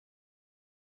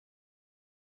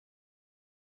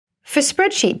For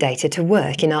spreadsheet data to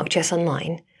work in ArcGIS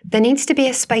Online, there needs to be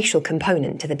a spatial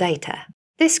component to the data.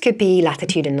 This could be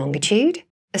latitude and longitude,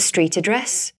 a street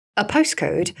address, a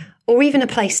postcode, or even a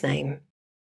place name.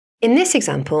 In this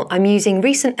example, I'm using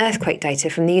recent earthquake data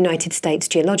from the United States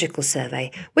Geological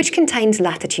Survey, which contains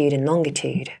latitude and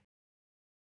longitude.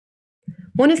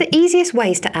 One of the easiest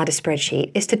ways to add a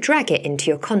spreadsheet is to drag it into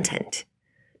your content.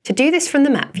 To do this from the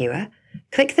map viewer,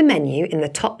 click the menu in the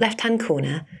top left-hand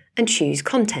corner and choose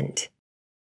Content.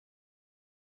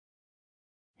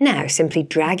 Now simply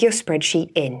drag your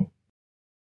spreadsheet in.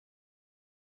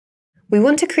 We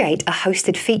want to create a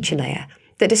hosted feature layer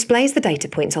that displays the data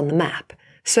points on the map,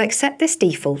 so accept this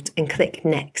default and click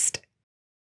Next.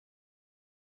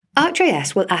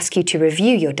 ArcGIS will ask you to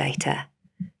review your data.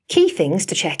 Key things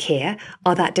to check here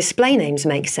are that display names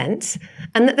make sense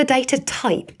and that the data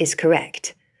type is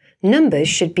correct. Numbers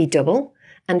should be double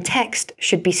and text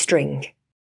should be string.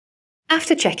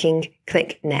 After checking,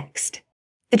 click Next.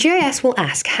 The GIS will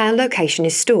ask how location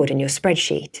is stored in your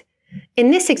spreadsheet.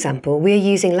 In this example, we are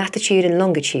using latitude and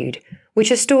longitude,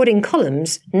 which are stored in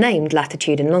columns named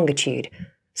latitude and longitude,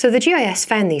 so the GIS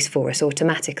found these for us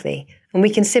automatically, and we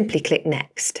can simply click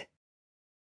Next.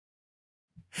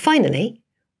 Finally,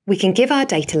 we can give our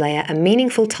data layer a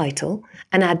meaningful title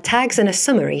and add tags and a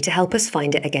summary to help us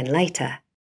find it again later.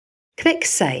 Click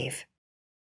Save.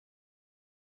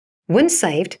 Once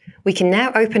saved, we can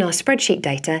now open our spreadsheet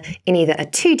data in either a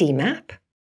 2D map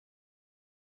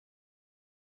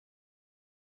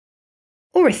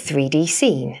or a 3D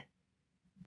scene.